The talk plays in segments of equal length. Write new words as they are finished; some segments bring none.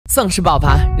丧尸爆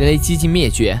发，人类几近灭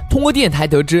绝。通过电台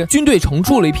得知，军队重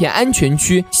筑了一片安全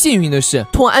区。幸运的是，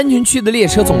通往安全区的列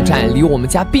车总站离我们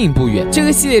家并不远。这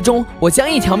个系列中，我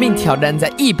将一条命挑战在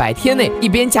100天内，一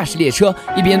边驾驶列车，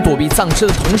一边躲避丧尸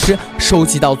的同时，收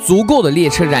集到足够的列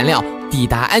车燃料，抵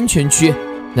达安全区。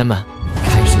那么，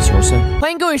开始求生。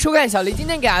欢迎各位收看小黎今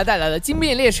天给大家带来的《惊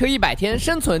变列车100天》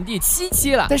生存第7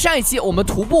期了。在上一期，我们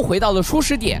徒步回到了初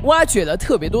始点，挖掘了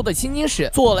特别多的青金石，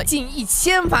做了近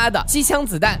1000发的机枪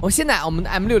子弹。现在我们的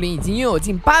M60已经拥有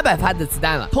近800发的子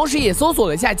弹了，同时也搜索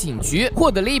了一下警局，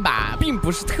获得了一把并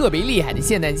不是特别厉害的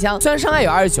霰弹枪，虽然伤害有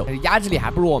29，但是压制力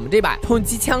还不如我们这把通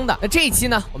机枪的。那这一期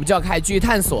呢，我们就要开始继续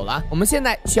探索了。我们现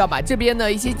在需要把这边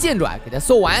的一些建筑给它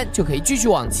搜完，就可以继续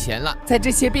往前了。在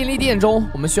这些便利店中，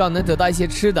我们需要能得到一些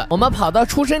吃的。我们跑到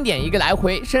出生点一个来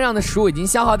回，身上的食物已经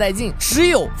消耗殆尽，只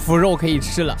有腐肉可以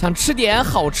吃了。想吃点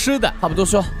好吃的，话不多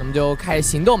说，那么就开始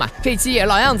行动嘛。这一期也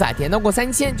老样子，点到过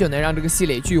3000就能让这个系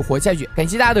列继续活下去。感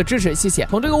谢大家的支持，谢谢。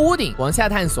从这个屋顶往下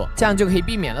探索，这样就可以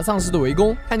避免了丧尸的围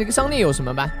攻。看这个商店有什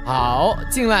么吧。好，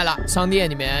进来了。商店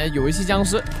里面有一些僵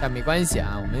尸，但没关系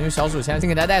啊，我们用小手枪先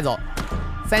给他带走。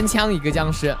3枪一个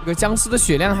僵尸，这个僵尸的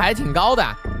血量还挺高的，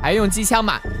还用机枪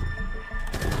嘛。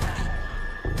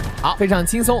好，非常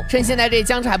轻松。趁现在这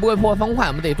僵尸还不会破坏方块，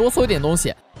我们得多搜一点东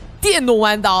西。电动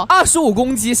弯刀25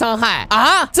攻击伤害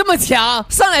啊，这么强，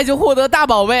上来就获得大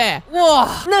宝贝，哇，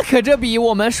那可这比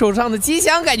我们手上的机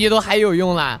枪感觉都还有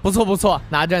用了，不错不错，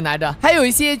拿着拿着。还有一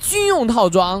些军用套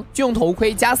装，军用头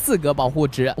盔加4个保护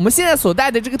值，我们现在所戴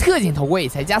的这个特警头盔也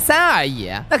才加3而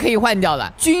已，那可以换掉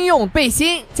了。军用背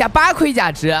心加8盔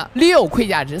甲值，6盔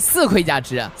甲值，4盔甲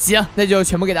值，行，那就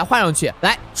全部给它换上去。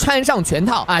来，穿上全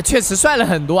套啊，确实帅了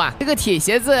很多啊。这个铁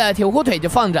鞋子、铁裤腿就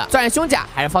放着，钻石胸甲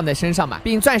还是放在身上吧，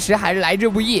毕竟钻石还是来之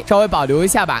不易，稍微保留一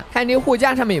下吧。看这个货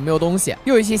架上面有没有东西，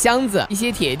又有一些箱子，一些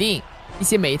铁锭，一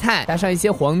些煤炭，加上一些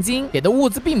黄金，给的物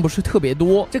资并不是特别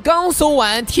多。这刚搜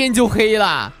完天就黑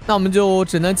了，那我们就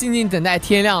只能静静等待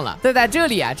天亮了。在这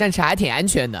里啊，暂时还挺安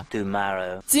全的。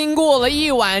经过了一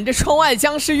晚，这窗外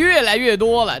僵尸越来越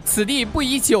多了，此地不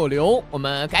宜久留，我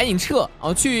们赶紧撤。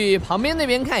去旁边那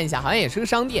边看一下，好像也是个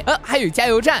商店，还有加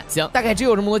油站。行，大概只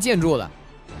有这么多建筑了。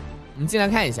我们进来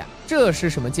看一下，这是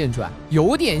什么建筑啊？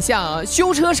有点像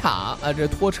修车厂啊，这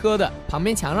拖车的，旁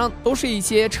边墙上都是一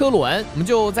些车轮。我们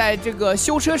就在这个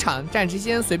修车厂暂时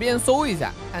先随便搜一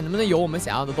下，看能不能有我们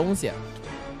想要的东西。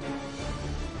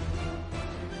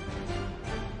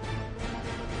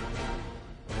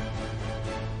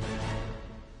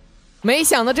没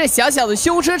想到这小小的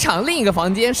修车厂另一个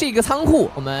房间是一个仓库，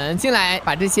我们进来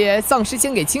把这些丧尸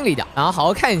先给清理掉，然后好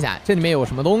好看一下这里面有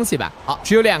什么东西吧。好，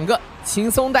只有2个，轻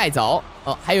松带走。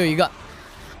还有一个，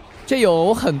这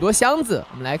有很多箱子，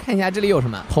我们来看一下这里有什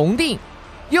么。铜锭，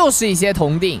又是一些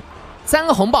铜锭，3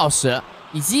个红宝石，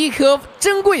以及1颗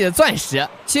珍贵的钻石。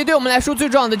其实对我们来说最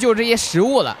重要的就是这些食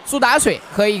物了。苏打水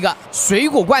喝一个，水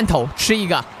果罐头吃一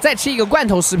个，再吃一个罐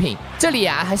头食品。这里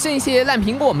啊还剩一些烂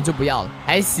苹果，我们就不要了，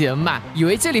还行吧。以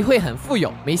为这里会很富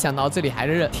有，没想到这里还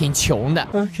是挺穷的。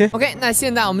OK， 那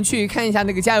现在我们去看一下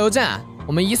那个加油站啊，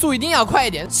我们移速一定要快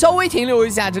一点，稍微停留一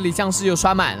下，这里僵尸就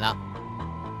刷满了。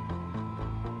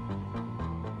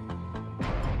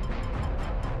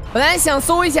本来想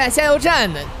搜一下加油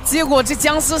站的，结果这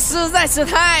僵尸实在是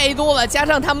太多了，加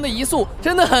上他们的移速，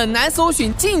真的很难搜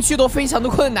寻，进去都非常的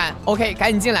困难。OK， 赶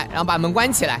紧进来，然后把门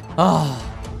关起来啊！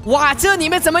哇，这里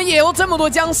面怎么也有这么多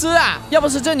僵尸啊？要不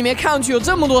是这里面看上去有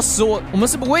这么多食物，我们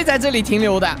是不会在这里停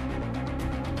留的。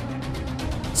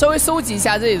稍微收集一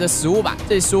下这里的食物吧，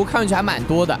这里食物看上去还蛮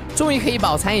多的，终于可以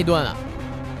饱餐一顿了。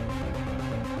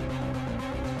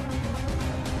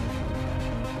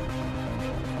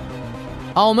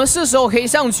好，我们是时候可以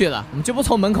上去了，我们就不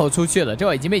从门口出去了，这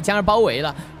会已经被僵尸包围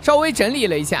了。稍微整理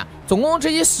了一下，总共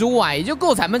这些食物啊，也就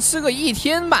够咱们吃个1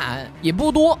天吧，也不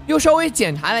多。又稍微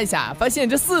检查了一下，发现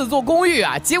这4座公寓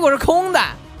啊，结果是空的，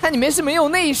它里面是没有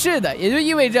内饰的，也就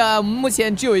意味着我们目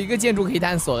前只有一个建筑可以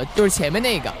探索的，就是前面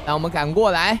那个。让我们赶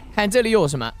过来看这里有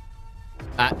什么。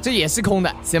这也是空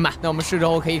的，行吧，那我们是时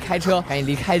候可以开车赶紧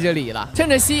离开这里了。趁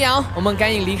着夕阳，我们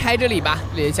赶紧离开这里吧。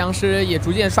这里的僵尸也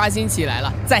逐渐刷新起来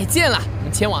了。再见了，我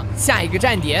们前往下一个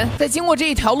站点。在经过这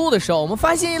一条路的时候，我们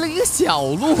发现了一个小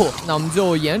路，那我们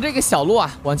就沿着这个小路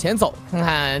啊往前走，看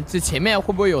看这前面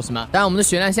会不会有什么。当然我们的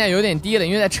血量现在有点低了，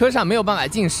因为在车上没有办法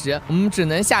进食，我们只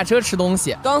能下车吃东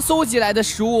西。刚搜集来的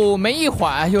食物没一会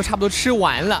儿又差不多吃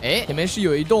完了。前面是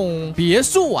有一栋别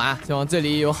墅啊，希望这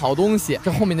里有好东西。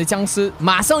这后面的僵尸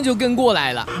马上就跟过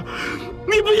来了，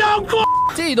你不要过！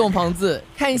这栋房子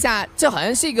看一下，这好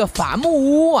像是一个伐木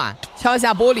屋啊。敲一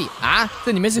下玻璃啊，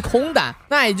这里面是空的，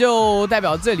那也就代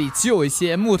表这里只有一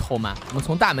些木头嘛。我们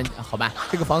从大门，好吧，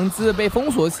这个房子被封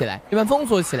锁起来，一般封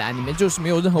锁起来，里面就是没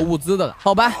有任何物资的了，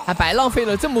好吧，还白浪费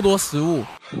了这么多食物。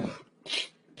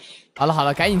好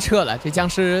了，赶紧撤了，这僵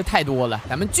尸太多了，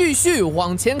咱们继续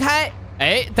往前开。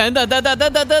哎，等，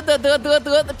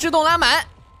制动拉满。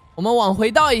我们往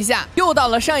回倒一下，又到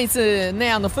了上一次那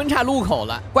样的分岔路口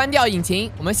了。关掉引擎，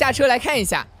我们下车来看一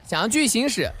下。想要继续行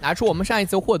驶，拿出我们上一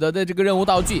次获得的这个任务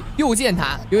道具右键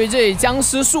它。由于这里僵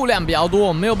尸数量比较多，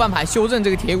我们没有办法修正这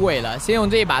个铁轨了，先用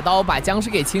这一把刀把僵尸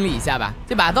给清理一下吧。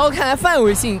这把刀看来范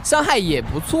围性伤害也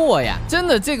不错呀，真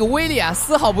的这个威力啊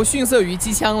丝毫不逊色于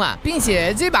机枪了，并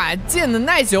且这把剑的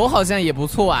耐久好像也不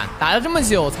错啊，打了这么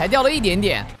久才掉了一点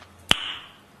点。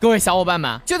各位小伙伴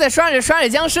们，就在刷着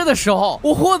僵尸的时候，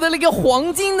我获得了一个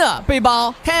黄金的背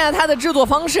包。看一下它的制作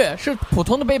方式，是普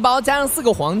通的背包加上4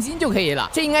个黄金就可以了。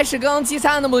这应该是刚刚击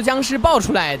杀了那么多僵尸爆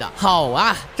出来的。好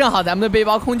啊，正好咱们的背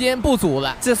包空间不足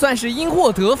了，这算是因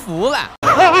祸得福了。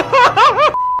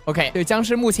OK， 这个僵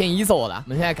尸目前移走了，我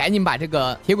们现在赶紧把这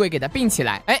个铁轨给它并起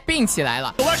来。哎，并起来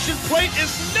了。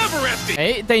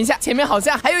哎，等一下，前面好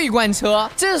像还有一罐车，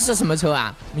这是什么车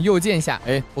啊？我们右键一下，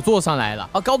哎，我坐上来了。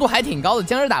啊，高度还挺高的，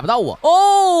僵尸打不到我。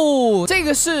哦，这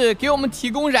个是给我们提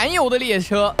供燃油的列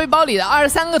车。背包里的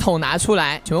23个桶拿出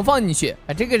来，全部放进去。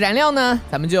这个燃料呢，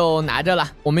咱们就拿着了。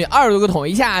我们有20多个桶，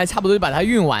一下差不多就把它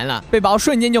运完了，背包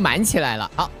瞬间就满起来了。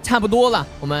好，差不多了。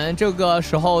我们这个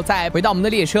时候再回到我们的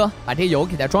列车，把这油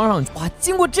给它装上去。哇，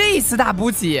经过这一次大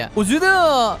补给，我觉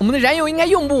得我们的燃油应该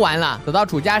用不完了。走到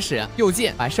主驾驶，右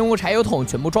键把生物柴油桶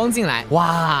全部装进来。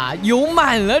哇，油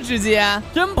满了，直接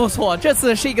真不错，这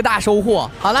次是一个大收获。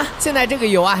好了，现在这个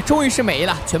油啊终于是没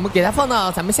了，全部给它放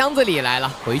到咱们箱子里来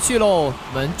了，回去喽。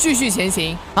我们继续前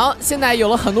行。好，现在有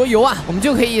了很多油啊，我们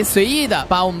就可以随意的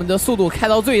把我们的速度开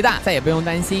到最大，再也不用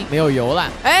担心没有油了。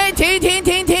哎，停！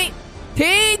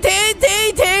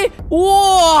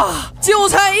哇，就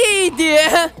差一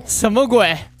点，什么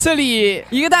鬼？这里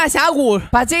一个大峡谷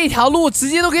把这一条路直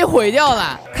接都给毁掉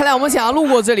了。看来我们想要路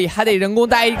过这里，还得人工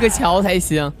搭一个桥才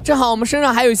行。正好我们身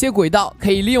上还有一些轨道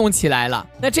可以利用起来了。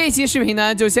那这一期视频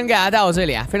呢，就先给大家带到这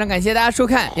里啊，非常感谢大家收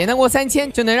看，点赞过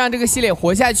3000就能让这个系列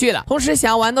活下去了。同时想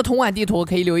要玩的同款地图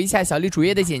可以留一下小丽主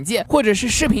页的简介，或者是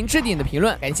视频置顶的评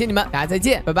论，感谢你们，大家再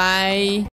见，拜拜。